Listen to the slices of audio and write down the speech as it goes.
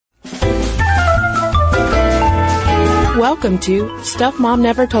Welcome to Stuff Mom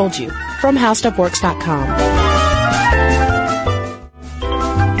Never Told You from HowStuffWorks.com.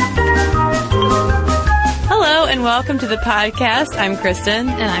 Hello and welcome to the podcast. I'm Kristen.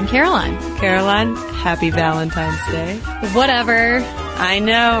 And I'm Caroline. Caroline, happy Valentine's Day. Whatever. I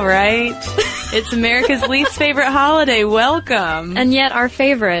know, right? It's America's least favorite holiday. Welcome. And yet our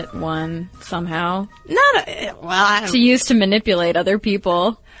favorite one, somehow. To use to manipulate other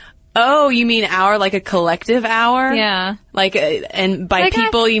people. Oh, you mean like a collective hour? Yeah. And by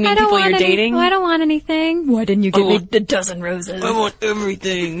people, you mean people you're dating? I don't want anything. Why didn't you give me the dozen roses? I want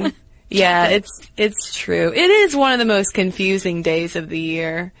everything. Yeah, it's true. It is one of the most confusing days of the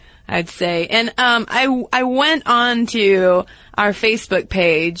year, I'd say. And I went on to our Facebook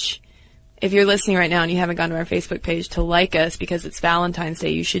page. If you're listening right now and you haven't gone to our Facebook page to like us because it's Valentine's Day,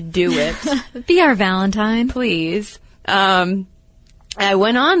 you should do it. Be our Valentine. Please. I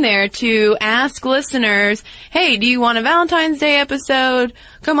went on there to ask listeners, hey, do you want a Valentine's Day episode?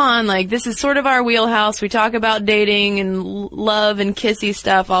 Come on, this is sort of our wheelhouse. We talk about dating and love and kissy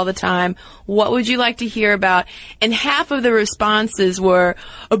stuff all the time. What would you like to hear about? And half of the responses were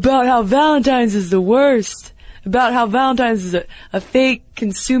about how Valentine's is the worst. About how Valentine's is a fake,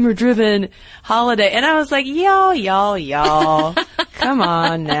 consumer-driven holiday. And I was like, y'all. Come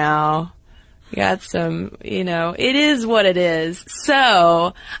on now. Got some, it is what it is.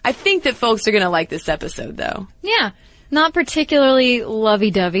 So, I think that folks are going to like this episode, though. Yeah. Not particularly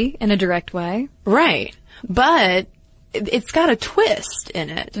lovey-dovey in a direct way. Right. But it's got a twist in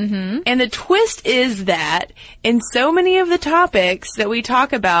it. Mm-hmm. And the twist is that in so many of the topics that we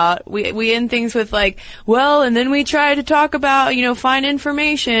talk about, we end things with and then we try to talk about, find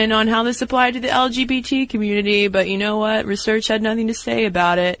information on how this applied to the LGBT community, but you know what? Research had nothing to say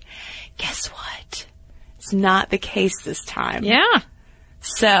about it. Guess what? It's not the case this time. Yeah.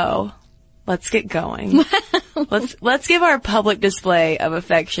 So, let's get going. Let's give our public display of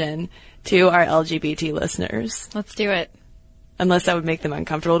affection to our LGBT listeners. Let's do it. Unless that would make them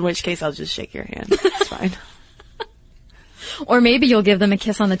uncomfortable, in which case I'll just shake your hand. It's fine. Or maybe you'll give them a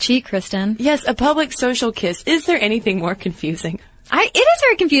kiss on the cheek, Kristen. Yes, a public social kiss. Is there anything more confusing? It is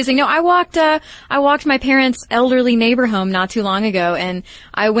very confusing. No, I walked my parents' elderly neighbor home not too long ago, and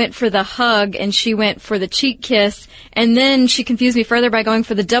I went for the hug, and she went for the cheek kiss, and then she confused me further by going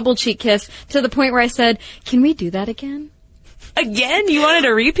for the double cheek kiss to the point where I said, "Can we do that again?" Again? You wanted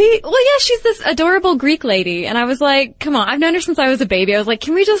a repeat? Well, yeah, she's this adorable Greek lady, and I was like, come on, I've known her since I was a baby. I was like,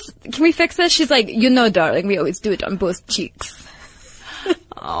 can we fix this? She's like, darling, we always do it on both cheeks.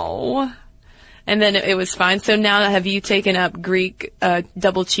 Oh. And then it was fine. So now have you taken up Greek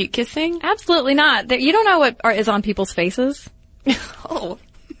double cheek kissing? Absolutely not. You don't know what is on people's faces. Oh.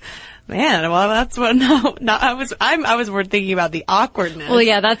 Man, well, that's what, I was more thinking about the awkwardness. Well,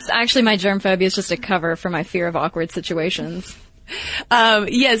 yeah, that's actually my germ phobia is just a cover for my fear of awkward situations.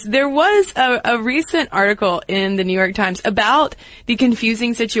 Yes, there was a recent article in the New York Times about the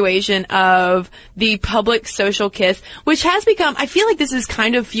confusing situation of the public social kiss, which has become, I feel like this is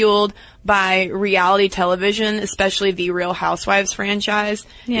kind of fueled by reality television, especially the Real Housewives franchise,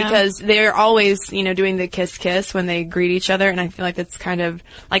 because they're always, doing the kiss when they greet each other, and I feel like that's kind of,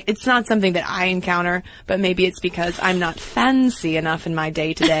 it's not something that I encounter, but maybe it's because I'm not fancy enough in my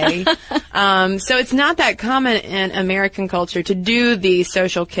day-to-day. So it's not that common in American culture to do the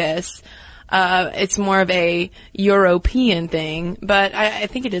social kiss. It's more of a European thing, but I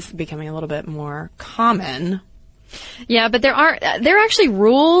think it is becoming a little bit more common. Yeah, but there are actually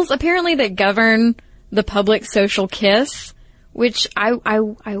rules apparently that govern the public social kiss, which I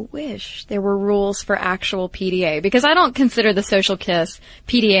wish there were rules for actual PDA, because I don't consider the social kiss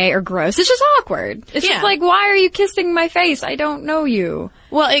PDA or gross. It's just awkward. It's just like, why are you kissing my face? I don't know you.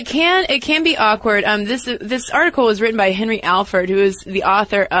 Well, it can be awkward. This article was written by Henry Alford, who is the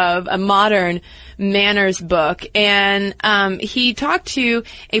author of a modern manners book, and he talked to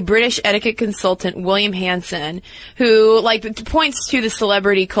a British etiquette consultant, William Hanson, who points to the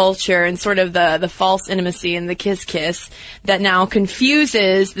celebrity culture and sort of the false intimacy and the kiss that now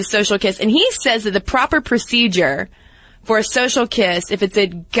confuses the social kiss. And he says that the proper procedure for a social kiss, if it's a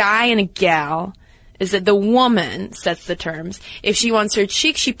guy and a gal, is that the woman sets the terms. If she wants her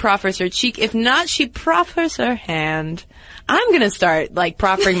cheek, she proffers her cheek. If not, she proffers her hand. I'm gonna start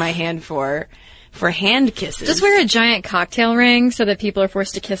proffering my hand for hand kisses. Just wear a giant cocktail ring so that people are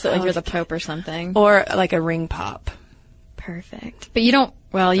forced to kiss it like you're the Pope or something. Or like a ring pop. Perfect. But you don't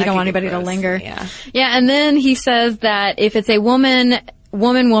want anybody to linger. Yeah. Yeah, and then he says that if it's a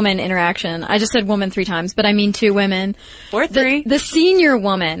woman-woman interaction, I just said woman 3 times, but I mean 2 women. Or 3. The senior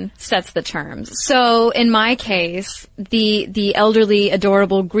woman sets the terms. So in my case, the elderly,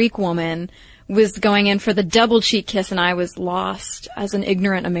 adorable Greek woman was going in for the double cheek kiss, and I was lost as an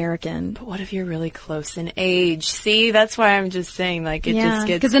ignorant American. But what if you're really close in age? See, that's why I'm just saying, like, it just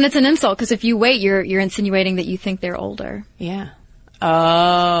gets... because then it's an insult, because if you wait, you're insinuating that you think they're older. Yeah.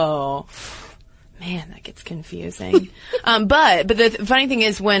 Oh... Man, that gets confusing. But the funny thing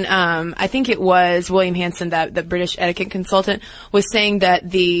is when, I think it was William Hanson, the British etiquette consultant, was saying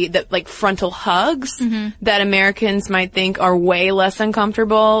that like frontal hugs that Americans might think are way less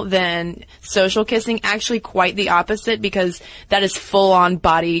uncomfortable than social kissing, actually quite the opposite, because that is full on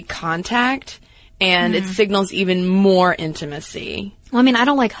body contact and it signals even more intimacy. Well, I mean, I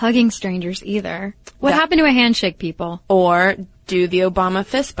don't like hugging strangers either. What happened to a handshake, people? Or do the Obama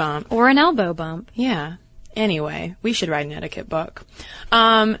fist bump. Or an elbow bump. Yeah. Anyway, we should write an etiquette book.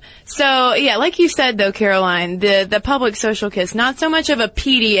 So yeah, like you said though, Caroline, the public social kiss, not so much of a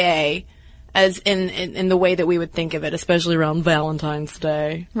PDA as in the way that we would think of it, especially around Valentine's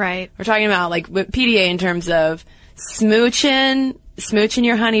Day. Right. We're talking about like PDA in terms of smooching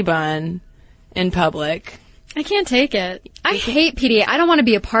your honey bun in public. I can't take it. I hate PDA. I don't want to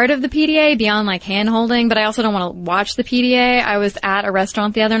be a part of the PDA beyond like hand holding, but I also don't want to watch the PDA. I was at a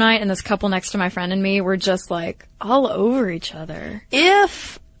restaurant the other night and this couple next to my friend and me were just like all over each other.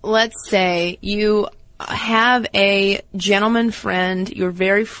 If, let's say, you have a gentleman friend, you're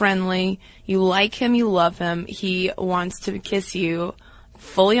very friendly, you like him, you love him, he wants to kiss you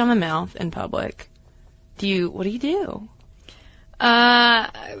fully on the mouth in public, what do you do?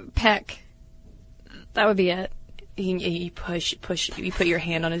 Peck. That would be it. You put your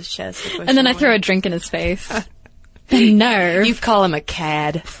hand on his chest. And then I throw a drink in his face. The nerve. You call him a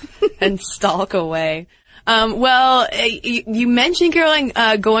cad and stalk away. Well, you mentioned,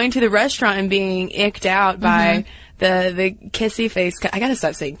 Caroline, going to the restaurant and being icked out by the kissy face. I gotta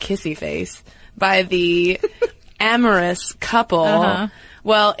stop saying kissy face. By the amorous couple.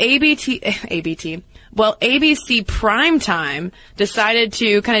 Well, ABC Primetime decided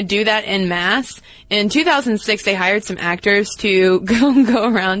to kind of do that en masse. In 2006, they hired some actors to go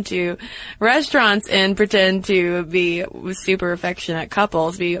around to restaurants and pretend to be super affectionate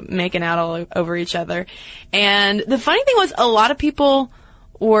couples, be making out all over each other. And the funny thing was, a lot of people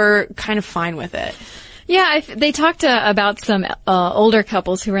were kind of fine with it. Yeah, they talked about some older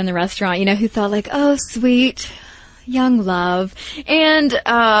couples who were in the restaurant, who thought like, oh, sweet young love. And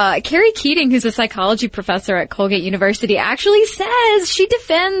Carrie Keating, who's a psychology professor at Colgate University, actually says she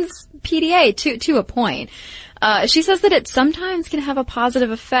defends PDA to a point. She says that it sometimes can have a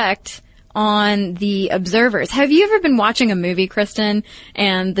positive effect on the observers. Have you ever been watching a movie, Kristen?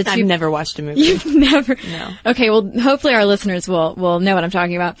 And I've never watched a movie. You've never? No. Okay, well, hopefully our listeners will know what I'm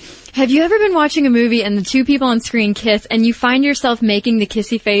talking about. Have you ever been watching a movie and the two people on screen kiss and you find yourself making the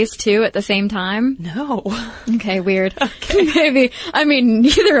kissy face too at the same time? No. Okay, weird. Okay. Maybe. I mean,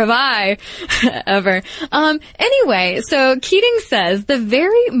 neither have I ever. Anyway, so Keating says the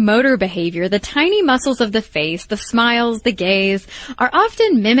very motor behavior, the tiny muscles of the face, the smiles, the gaze, are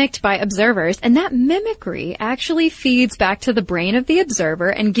often mimicked by observers, and that mimicry actually feeds back to the brain of the observer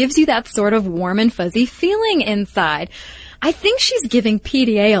and gives you that sort of warm and fuzzy feeling inside. I think she's giving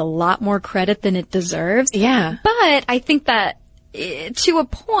PDA a lot more credit than it deserves. Yeah. But I think that to a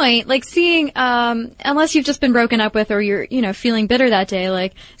point, like seeing, unless you've just been broken up with or you're, feeling bitter that day,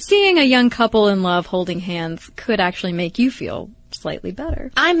 like seeing a young couple in love holding hands could actually make you feel slightly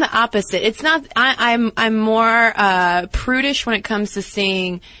better. I'm the opposite. It's not, I'm more, prudish when it comes to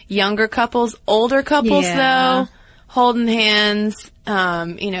seeing younger couples. Older couples though, holding hands,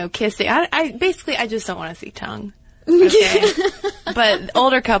 kissing. I just don't want to see tongue. Okay. But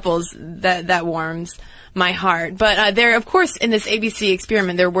older couples, that warms my heart. But there, of course, in this ABC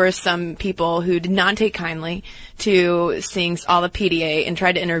experiment, there were some people who did not take kindly to seeing all the PDA and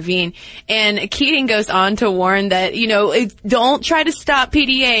tried to intervene. And Keating goes on to warn that, don't try to stop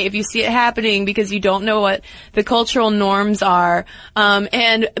PDA if you see it happening because you don't know what the cultural norms are.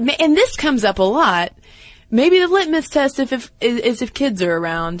 And this comes up a lot. Maybe the litmus test is if kids are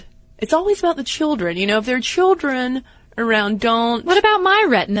around. It's always about the children. If there are children around, don't... What about my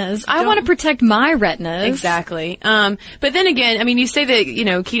retinas? I want to protect my retinas. Exactly. But then again, you say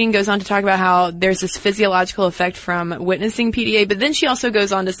that, Keating goes on to talk about how there's this physiological effect from witnessing PDA, but then she also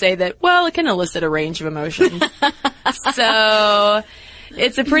goes on to say that, well, it can elicit a range of emotions. So...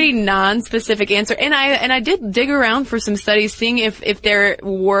 It's a pretty non-specific answer. And I did dig around for some studies seeing if there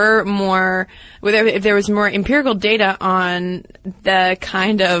were more, if there was more empirical data on the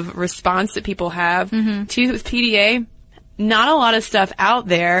kind of response that people have to PDA. Not a lot of stuff out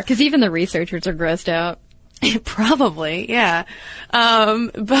there. Because even the researchers are grossed out. Probably, yeah.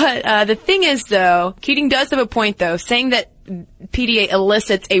 But the thing is, though, Keating does have a point, though, saying that PDA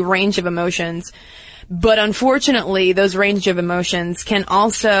elicits a range of emotions. But unfortunately, those range of emotions can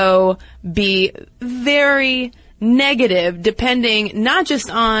also be very negative, depending not just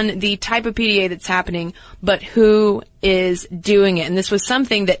on the type of PDA that's happening, but who is doing it. And this was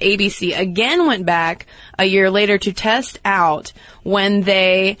something that ABC again went back a year later to test out when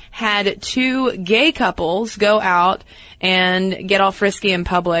they had two gay couples go out and get all frisky in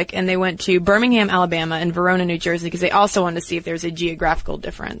public, and they went to Birmingham, Alabama and Verona, New Jersey, because they also wanted to see if there's a geographical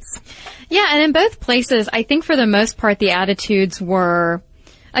difference. Yeah, and in both places, I think for the most part the attitudes were,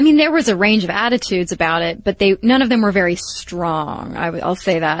 I mean, there was a range of attitudes about it, but none of them were very strong. I'll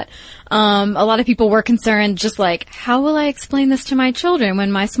say that. A lot of people were concerned, just like, how will I explain this to my children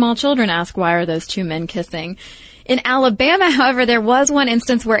when my small children ask, why are those two men kissing? In Alabama, however, there was one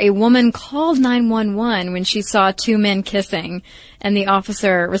instance where a woman called 911 when she saw two men kissing, and the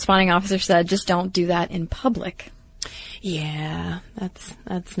responding officer said, just don't do that in public. Yeah,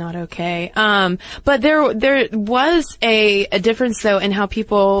 that's not okay. But there was a difference though in how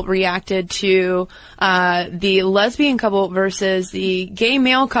people reacted to, the lesbian couple versus the gay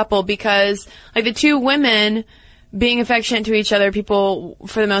male couple, because like the two women being affectionate to each other, people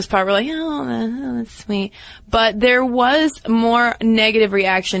for the most part were like, oh, that's sweet. But there was more negative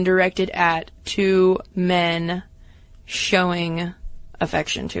reaction directed at two men showing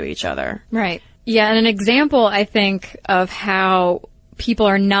affection to each other. Right. Yeah, and an example, I think, of how people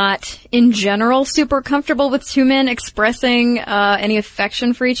are not, in general, super comfortable with two men expressing any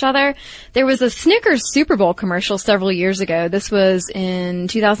affection for each other. There was a Snickers Super Bowl commercial several years ago. This was in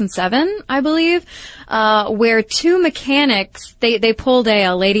 2007, I believe, where two mechanics, they pulled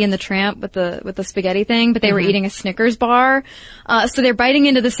a Lady and the Tramp with the spaghetti thing, but they were eating a Snickers bar. So they're biting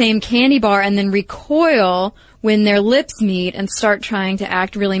into the same candy bar and then recoil when their lips meet and start trying to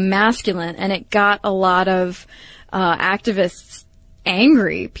act really masculine. And it got a lot of activists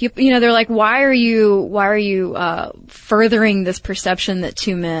angry. People, they're like, why are you furthering this perception that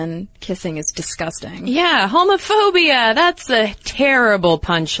two men kissing is disgusting? Yeah, homophobia. That's a terrible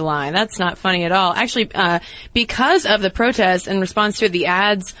punchline. That's not funny at all. Actually, because of the protest in response to it, the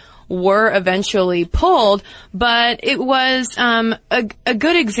ads were eventually pulled, but it was a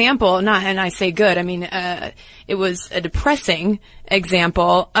good example, and I say good, I mean it was a depressing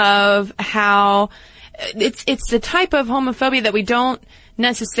example of how it's the type of homophobia that we don't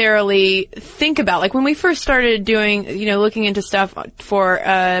necessarily think about. Like when we first started doing, looking into stuff for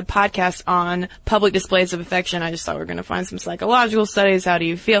a podcast on public displays of affection, I just thought we were going to find some psychological studies. How do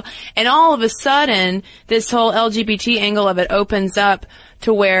you feel? And all of a sudden, this whole LGBT angle of it opens up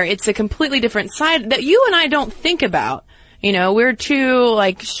to where it's a completely different side that you and I don't think about. We're two,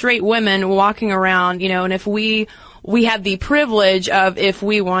 straight women walking around, and if we have the privilege of, if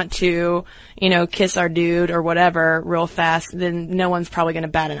we want to, kiss our dude or whatever real fast, then no one's probably going to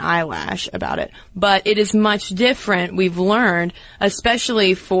bat an eyelash about it. But it is much different, we've learned,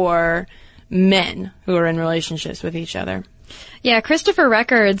 especially for men who are in relationships with each other. Yeah, Christopher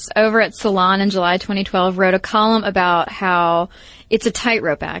Records over at Salon in July 2012 wrote a column about how it's a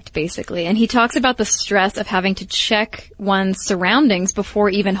tightrope act, basically. And he talks about the stress of having to check one's surroundings before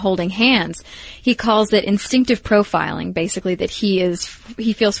even holding hands. He calls it instinctive profiling, basically, that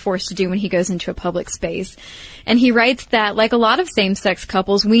he feels forced to do when he goes into a public space. And he writes that, like a lot of same-sex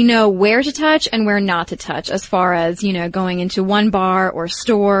couples, we know where to touch and where not to touch as far as, going into one bar or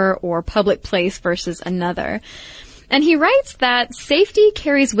store or public place versus another. And he writes that safety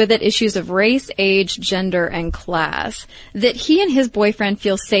carries with it issues of race, age, gender, and class. That he and his boyfriend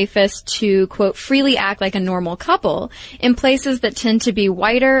feel safest to, quote, freely act like a normal couple in places that tend to be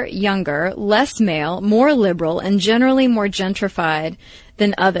whiter, younger, less male, more liberal, and generally more gentrified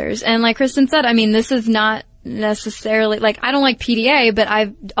than others. And like Kristen said, I mean, this is not necessarily, I don't like PDA, but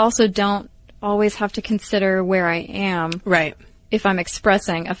I also don't always have to consider where I am. Right. If I'm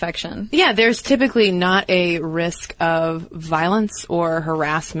expressing affection. Yeah, there's typically not a risk of violence or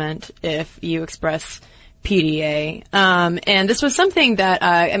harassment if you express PDA. And this was something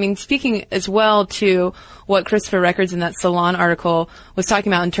that, speaking as well to what Christopher Records in that Salon article was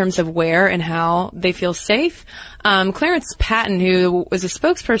talking about in terms of where and how they feel safe. Clarence Patton, who was a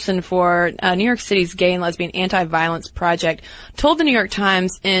spokesperson for New York City's Gay and Lesbian Anti-Violence Project, told the New York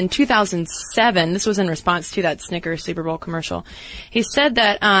Times in 2007, this was in response to that Snickers Super Bowl commercial, he said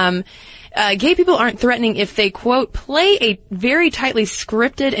that gay people aren't threatening if they, quote, play a very tightly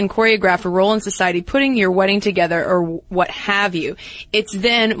scripted and choreographed role in society, putting your wedding together or what have you. It's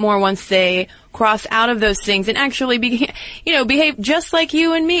then more once they cross out of those things and actually behave just like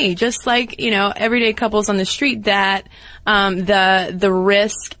you and me, just like, everyday couples on the street, that the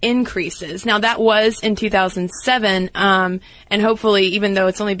risk increases. Now, that was in 2007, and hopefully, even though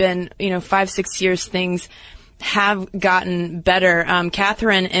it's only been 5-6 years, things have gotten better.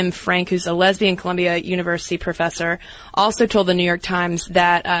 Catherine M. Frank, who's a lesbian Columbia University professor, also told the New York Times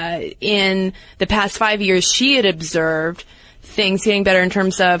that in the past 5 years she had observed things getting better in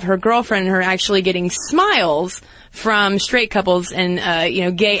terms of her girlfriend and her actually getting smiles from straight couples and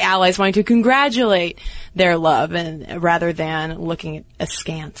gay allies wanting to congratulate their love, and rather than looking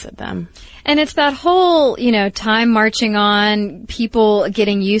askance at them. And it's that whole, time marching on, people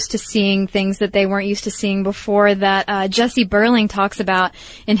getting used to seeing things that they weren't used to seeing before, that Jesse Burling talks about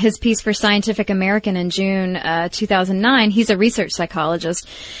in his piece for Scientific American in June 2009. He's a research psychologist.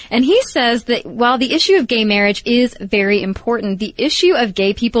 And he says that while the issue of gay marriage is very important, the issue of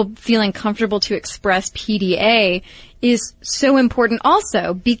gay people feeling comfortable to express PDA is so important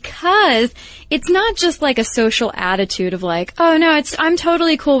also, because it's not just like a social attitude of like, oh no, I'm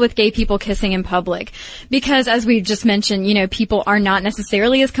totally cool with gay people kissing in public. Because as we've just mentioned, people are not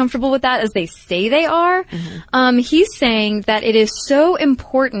necessarily as comfortable with that as they say they are. Mm-hmm. He's saying that it is so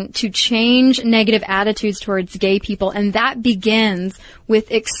important to change negative attitudes towards gay people, and that begins with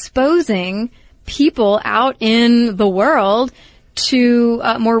exposing people out in the world to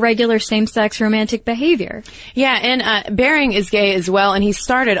more regular same-sex romantic behavior. Yeah, and Bering is gay as well, and he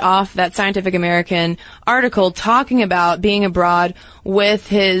started off that Scientific American article talking about being abroad with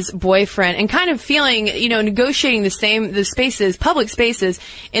his boyfriend and kind of feeling, negotiating the spaces, public spaces,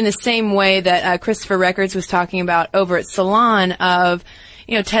 in the same way that Christopher Records was talking about over at Salon of,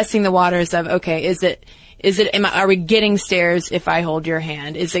 testing the waters of, okay, are we getting stares if I hold your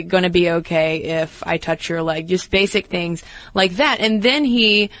hand? Is it going to be okay if I touch your leg? Just basic things like that. And then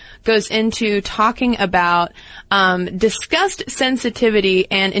he goes into talking about disgust sensitivity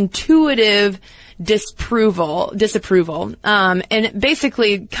and intuitive disapproval. And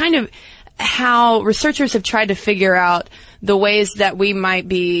basically kind of how researchers have tried to figure out the ways that we might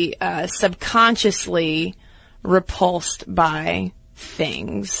be subconsciously repulsed by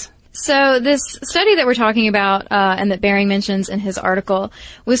things. So this study that we're talking about, and that Bering mentions in his article,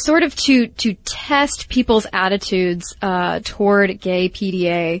 was sort of to test people's attitudes toward gay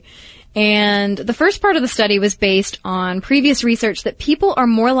PDA. And the first part of the study was based on previous research that people are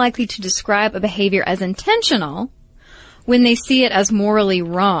more likely to describe a behavior as intentional when they see it as morally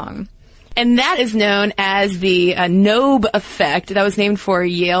wrong. And that is known as the Knobe effect. That was named for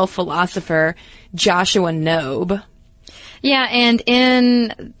Yale philosopher Joshua Knobe. Yeah, and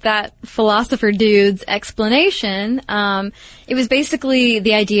in that philosopher dude's explanation, it was basically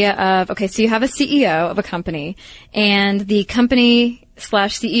the idea of, okay, so you have a CEO of a company, and the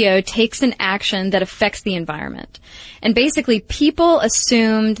company/CEO takes an action that affects the environment. And basically, people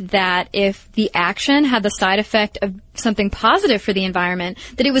assumed that if the action had the side effect of something positive for the environment,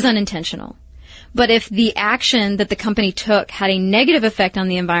 that it was unintentional. But if the action that the company took had a negative effect on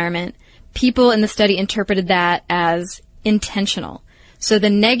the environment, people in the study interpreted that as intentional. So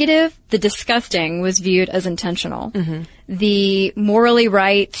the negative, the disgusting, was viewed as intentional. Mm-hmm. The morally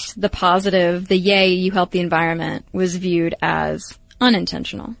right, the positive, the yay, you help the environment, was viewed as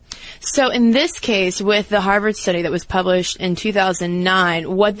unintentional. So in this case, with the Harvard study that was published in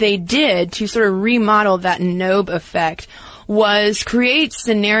 2009, what they did to sort of remodel that Knobe effect was create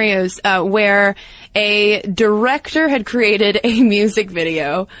scenarios where a director had created a music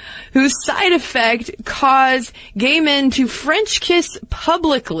video whose side effect caused gay men to French kiss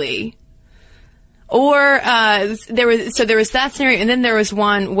publicly. Or there was that scenario, and then there was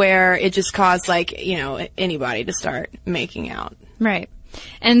one where it just caused anybody to start making out. Right.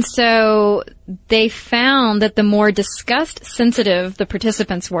 And so they found that the more disgust sensitive the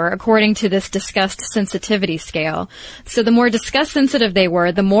participants were, according to this disgust sensitivity scale, so the more disgust sensitive they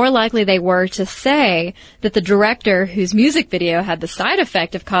were, the more likely they were to say that the director whose music video had the side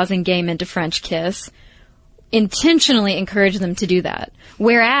effect of causing gay men to French kiss intentionally encouraged them to do that.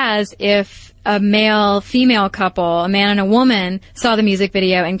 Whereas if a male-female couple, a man and a woman, saw the music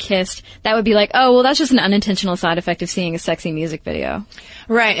video and kissed, that would be like, oh, well, that's just an unintentional side effect of seeing a sexy music video.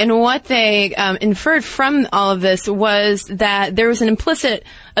 Right, and what they inferred from all of this was that there was an implicit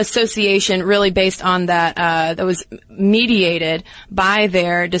association really based on that was mediated by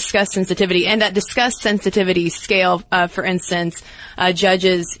their disgust sensitivity. And that disgust sensitivity scale, for instance,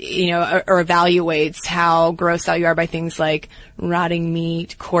 judges, or evaluates how grossed out you are by things like rotting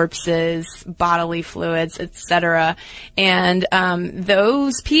meat, corpses, bodily fluids, etc. And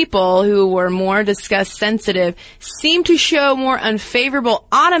those people who were more disgust sensitive seem to show more unfavorable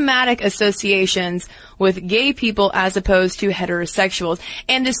automatic associations with gay people as opposed to heterosexuals.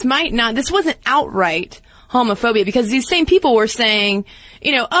 And this wasn't outright homophobia, because these same people were saying,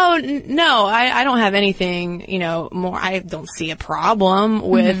 no, I don't have anything, more, I don't see a problem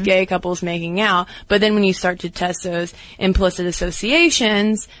with gay couples making out. But then when you start to test those implicit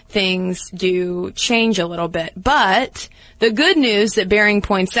associations, things do change a little bit. But the good news that Bering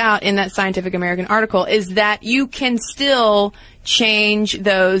points out in that Scientific American article is that you can still change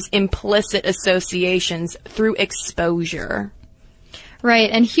those implicit associations through exposure.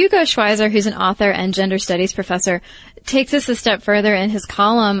 Right, and Hugo Schweizer, who's an author and gender studies professor, takes this a step further in his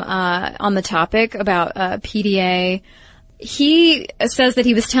column on the topic about PDA. He says that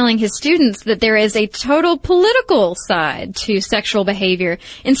he was telling his students that there is a total political side to sexual behavior,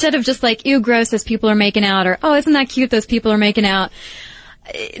 instead of just like, ew, gross, those people are making out, or, oh, isn't that cute, those people are making out.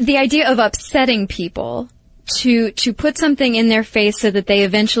 The idea of upsetting people to put something in their face so that they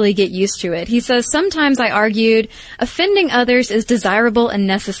eventually get used to it. He says, sometimes I argued offending others is desirable and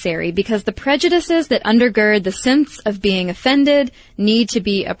necessary because the prejudices that undergird the sense of being offended need to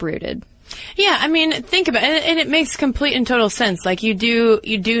be uprooted. Yeah, I mean, think about it, and it makes complete and total sense. Like, you do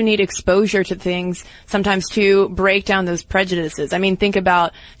need exposure to things sometimes to break down those prejudices. I mean, think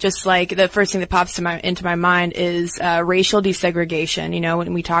about just like the first thing that pops into my mind is racial desegregation.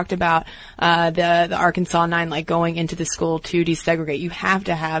 When we talked about the Arkansas 9, like going into the school to desegregate, you have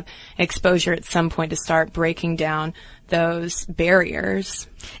to have exposure at some point to start breaking down those barriers.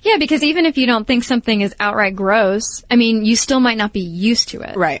 Yeah, because even if you don't think something is outright gross, I mean, you still might not be used to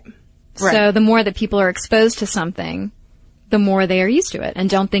it. Right. So the more that people are exposed to something, the more they are used to it and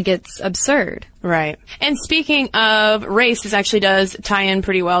don't think it's absurd. Right. And speaking of race, this actually does tie in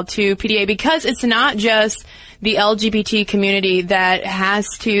pretty well to PDA, because it's not just the LGBT community that has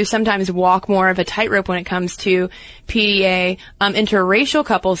to sometimes walk more of a tightrope when it comes to PDA. Interracial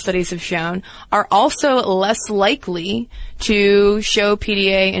couples, studies have shown, are also less likely to show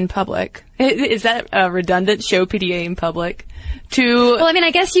PDA in public. Is that redundant? Show PDA in public? Well, I mean,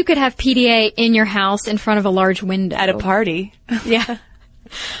 I guess you could have PDA in your house in front of a large window. At a party. Yeah.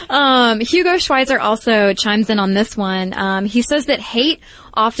 Hugo Schweizer also chimes in on this one. He says that hate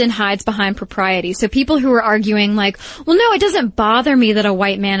often hides behind propriety. So people who are arguing like, well, no, it doesn't bother me that a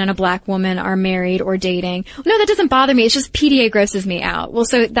white man and a black woman are married or dating. No, that doesn't bother me. It's just PDA grosses me out. Well,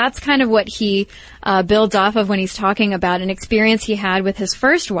 so that's kind of what he builds off of when he's talking about an experience he had with his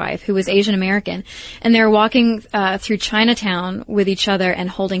first wife, who was Asian American. And they're walking through Chinatown with each other and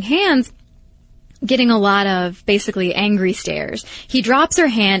holding hands, getting a lot of basically angry stares. He drops her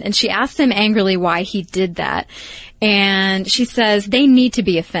hand and she asks him angrily why he did that. And she says, they need to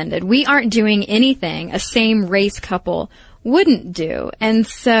be offended. We aren't doing anything a same race couple wouldn't do. And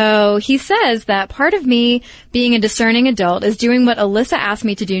so he says that part of me, being a discerning adult, is doing what Alyssa asked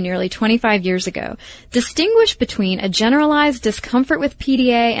me to do nearly 25 years ago. Distinguish between a generalized discomfort with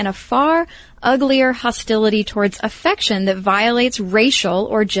PDA and a far uglier hostility towards affection that violates racial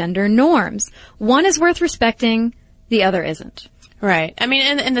or gender norms. One is worth respecting, the other isn't. Right. I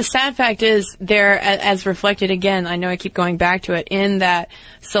mean, and the sad fact is there, as reflected again, I know I keep going back to it, in that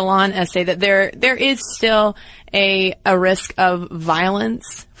Salon essay, that there is still a risk of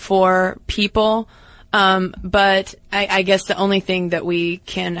violence for people. But I guess the only thing that we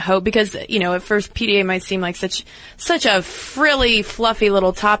can hope, because, at first PDA might seem like such a frilly, fluffy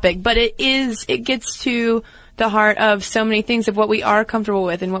little topic, but it gets to the heart of so many things of what we are comfortable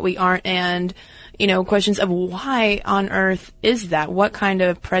with and what we aren't, and, questions of why on earth is that? What kind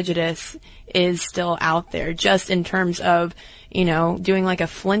of prejudice is still out there, just in terms of, doing like a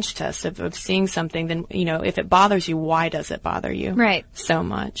flinch test of seeing something, then, if it bothers you, why does it bother you? Right. So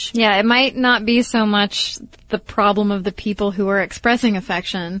much. Yeah, it might not be so much the problem of the people who are expressing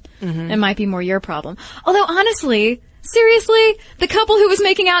affection. Mm-hmm. It might be more your problem. Although, honestly, seriously, the couple who was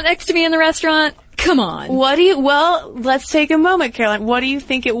making out next to me in the restaurant, come on. Well, let's take a moment, Caroline. What do you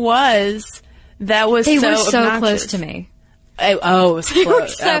think it was that was so obnoxious? They were so close to me. Oh, it was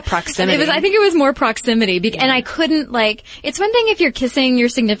close. Proximity. I think it was more proximity. And I couldn't, it's one thing if you're kissing your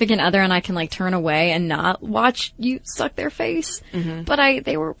significant other and I can, turn away and not watch you suck their face. Mm-hmm. But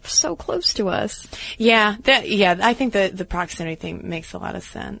they were so close to us. Yeah. I think the proximity thing makes a lot of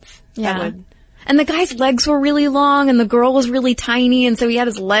sense. Yeah. And the guy's legs were really long and the girl was really tiny, and so he had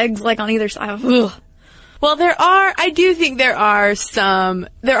his legs, on either side. Ugh. Well, I do think there are some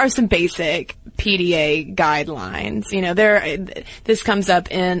basic PDA guidelines. You know, this comes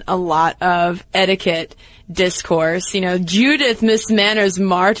up in a lot of etiquette discourse. You know, Judith Miss Manners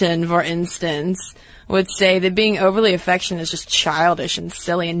Martin, for instance, would say that being overly affectionate is just childish and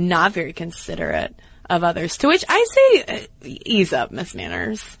silly and not very considerate of others. To which I say, ease up, Miss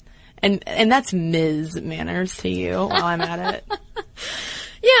Manners. And that's Ms. Manners to you while I'm at it.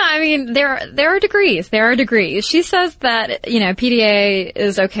 Yeah, I mean, there are degrees. There are degrees. She says that, you know, PDA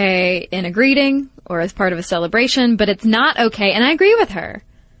is okay in a greeting or as part of a celebration, but it's not okay, and I agree with her.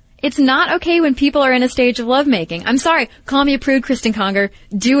 It's not okay when people are in a stage of lovemaking. I'm sorry. Call me a prude, Kristen Conger.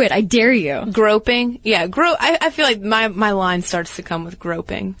 Do it. I dare you. Groping. Yeah, I feel like my line starts to come with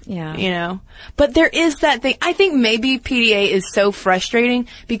groping. Yeah. You know? But there is that thing. I think maybe PDA is so frustrating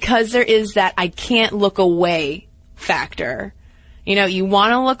because there is that I can't look away factor. You know, you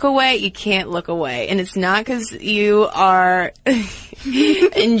want to look away, you can't look away. And it's not because you are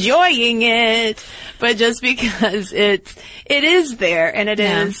enjoying it, but just because it is there, and it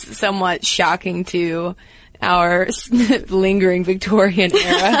is somewhat shocking to our lingering Victorian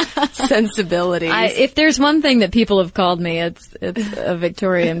era sensibilities. If there's one thing that people have called me, it's a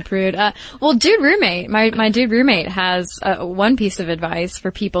Victorian prude. Well, dude roommate, my dude roommate has one piece of advice for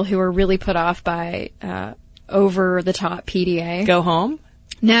people who are really put off by over-the-top PDA. Go home?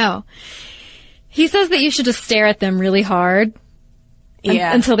 No. He says that you should just stare at them really hard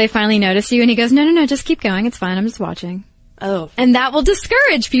until they finally notice you. And he goes, no, just keep going. It's fine. I'm just watching. Oh. And that will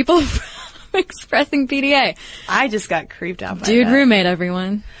discourage people from expressing PDA. I just got creeped out by Dude that. roommate,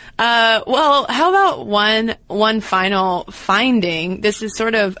 everyone. Well, how about one final finding? This is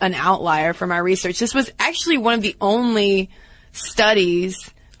sort of an outlier from our research. This was actually one of the only studies,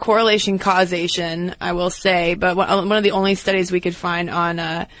 correlation causation, I will say, but one of the only studies we could find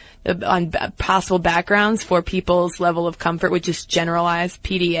on possible backgrounds for people's level of comfort with just generalized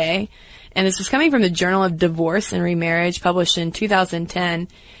PDA. And this was coming from the Journal of Divorce and Remarriage, published in 2010,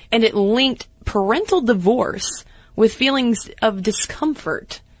 and it linked parental divorce with feelings of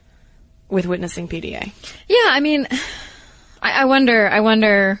discomfort with witnessing PDA. Yeah, I mean, I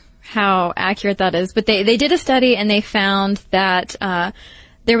wonder how accurate that is, but they did a study and they found that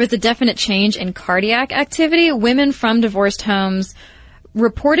there was a definite change in cardiac activity. Women from divorced homes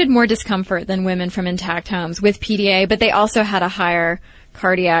reported more discomfort than women from intact homes with PDA, but they also had a higher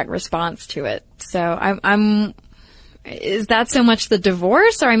cardiac response to it. So is that so much the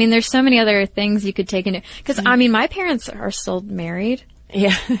divorce? Or, I mean, there's so many other things you could take into, because, I mean, my parents are still married.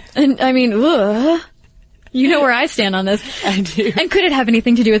 Yeah. And, I mean, you know where I stand on this. I do. And could it have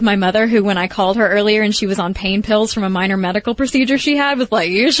anything to do with my mother, who, when I called her earlier and she was on pain pills from a minor medical procedure she had, was like,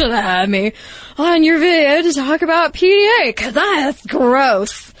 you should have had me on your video to talk about PDA, because that's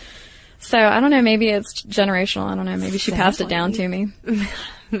gross. So, I don't know, maybe it's generational. I don't know, maybe she passed it down to me.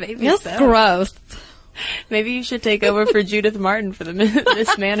 Maybe It's so. gross. Maybe you should take over for Judith Martin for the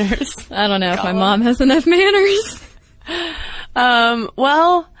Miss Manners. I don't know if my mom has enough manners.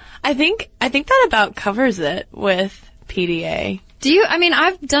 Well, I think that about covers it with PDA.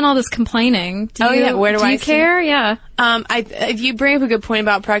 I've done all this complaining. Where do I you care? Yeah. If you bring up a good point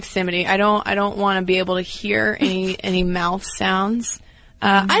about proximity, I don't want to be able to hear any mouth sounds.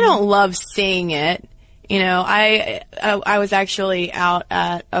 I don't love seeing it. You know, I was actually out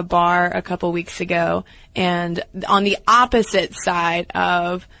at a bar a couple weeks ago, and on the opposite side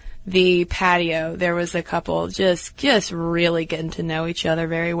of the patio, there was a couple just really getting to know each other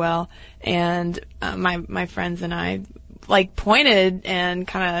very well. And my friends and I pointed and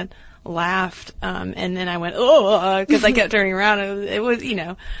kind of laughed, and then I went, oh, because I kept turning around. It was, you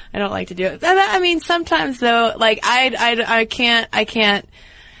know, I don't like to do it. I mean, sometimes though, I can't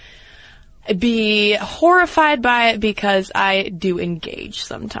be horrified by it because I do engage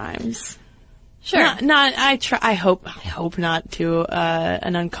sometimes. Sure. I hope not to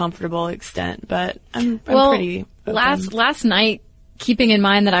an uncomfortable extent, but I'm pretty open. Last night, keeping in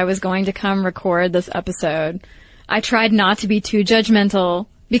mind that I was going to come record this episode, I tried not to be too judgmental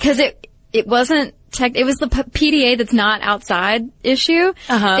because it wasn't it was the PDA that's not outside issue.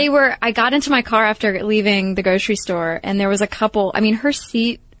 Uh-huh. I got into my car after leaving the grocery store, and there was a couple, I mean, her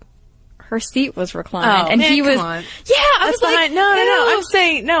seat was reclined, and he was, on. yeah, I was like, behind, no, I'm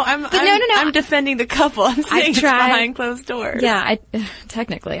saying, no, I'm defending the couple. I'm saying it's behind closed doors. Yeah,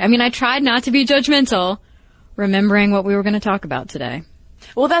 technically. I mean, I tried not to be judgmental, remembering what we were going to talk about today.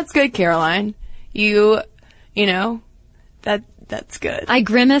 Well, that's good, Caroline. You know, that's good. I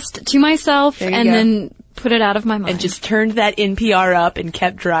grimaced to myself and then put it out of my mind. And just turned that NPR up and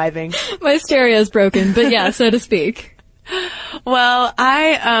kept driving. My stereo's broken, but yeah, so to speak. Well,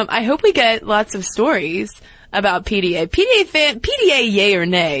 I hope we get lots of stories about PDA. PDA yay or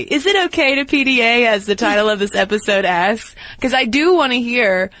nay? Is it okay to PDA, as the title of this episode asks? Because I do want to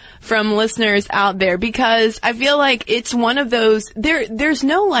hear from listeners out there, because I feel like it's one of those, there's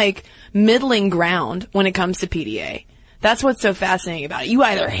no like middling ground when it comes to PDA. That's what's so fascinating about it. You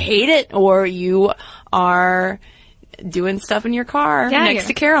either hate it or you are doing stuff in your car next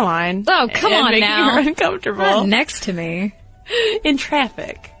to Caroline. Oh, come on making now. her uncomfortable. Not next to me. In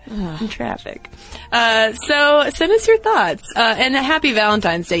traffic. In traffic. So send us your thoughts. And a happy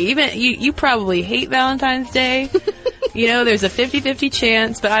Valentine's Day. Even you probably hate Valentine's Day. You know, there's a 50-50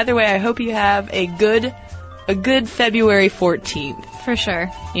 chance, but either way, I hope you have a good February 14th. For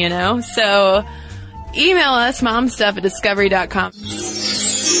sure. You know? So email us, momstuff@discovery.com.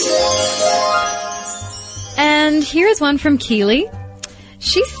 And here's one from Keely.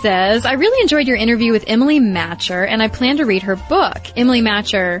 She says, I really enjoyed your interview with Emily Matcher, and I plan to read her book. Emily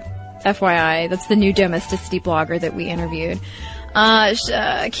Matcher, FYI, that's the new domesticity blogger that we interviewed.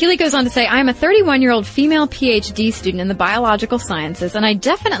 Keely goes on to say, I am a 31-year-old female PhD student in the biological sciences, and I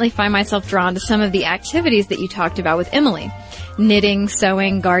definitely find myself drawn to some of the activities that you talked about with Emily. Knitting,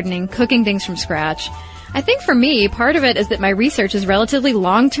 sewing, gardening, cooking things from scratch. I think for me, part of it is that my research is relatively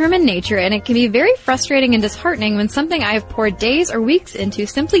long-term in nature, and it can be very frustrating and disheartening when something I have poured days or weeks into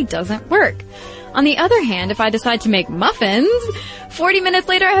simply doesn't work. On the other hand, if I decide to make muffins, 40 minutes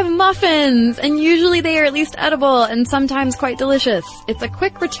later I have muffins, and usually they are at least edible and sometimes quite delicious. It's a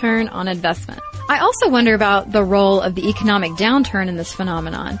quick return on investment. I also wonder about the role of the economic downturn in this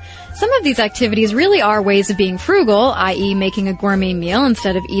phenomenon. Some of these activities really are ways of being frugal, i.e. making a gourmet meal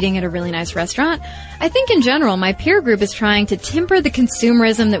instead of eating at a really nice restaurant. I think in general, my peer group is trying to temper the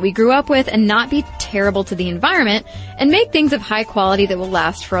consumerism that we grew up with and not be terrible to the environment and make things of high quality that will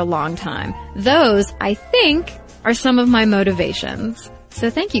last for a long time. Those, I think, are some of my motivations. So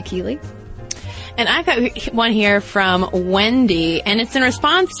thank you, Keely. And I've got one here from Wendy, and it's in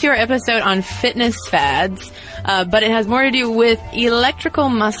response to our episode on fitness fads, but it has more to do with electrical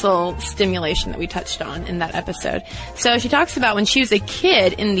muscle stimulation that we touched on in that episode. So she talks about when she was a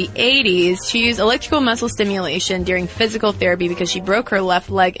kid in the 80s, she used electrical muscle stimulation during physical therapy because she broke her left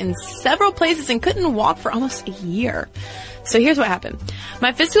leg in several places and couldn't walk for almost a year. So here's what happened.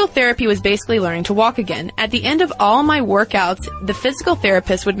 My physical therapy was basically learning to walk again. At the end of all my workouts, the physical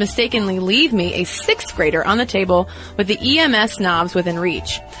therapist would mistakenly leave me, a 6th grader, on the table with the EMS knobs within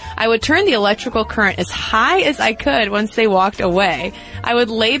reach. I would turn the electrical current as high as I could once they walked away. I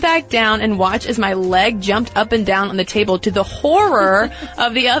would lay back down and watch as my leg jumped up and down on the table to the horror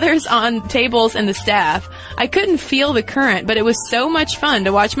of the others on tables and the staff. I couldn't feel the current, but it was so much fun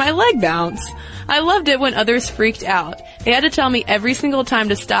to watch my leg bounce. I loved it when others freaked out. They had to tell me every single time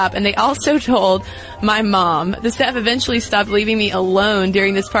to stop, and they also told my mom. The staff eventually stopped leaving me alone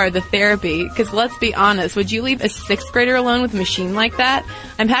during this part of the therapy, because let's be honest, would you leave a 6th grader alone with a machine like that?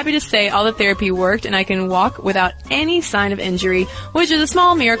 I'm happy to say all the therapy worked, and I can walk without any sign of injury, which is a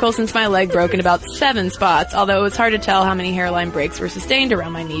small miracle since my leg broke in about 7 spots, although it was hard to tell how many hairline breaks were sustained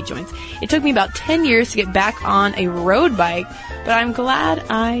around my knee joints. It took me about 10 years to get back on a road bike, but I'm glad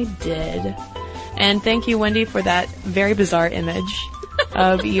I did. And thank you, Wendy, for that very bizarre image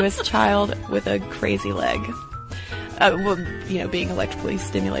of you as a child with a crazy leg. Being electrically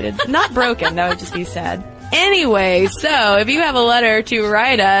stimulated. Not broken. That would just be sad. Anyway, so if you have a letter to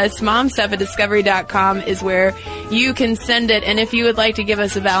write us, momstuff@discovery.com is where you can send it. And if you would like to give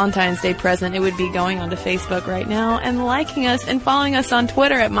us a Valentine's Day present, it would be going onto Facebook right now and liking us and following us on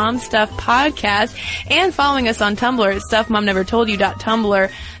Twitter at MomStuffPodcast and following us on Tumblr at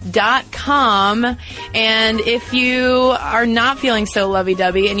StuffMomNeverToldYou.tumblr.com. And if you are not feeling so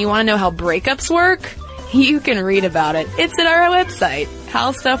lovey-dovey and you want to know how breakups work, you can read about it. It's at our website,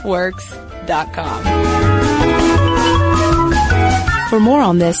 HowStuffWorks.com. For more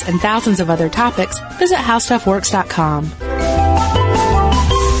on this and thousands of other topics, visit HowStuffWorks.com.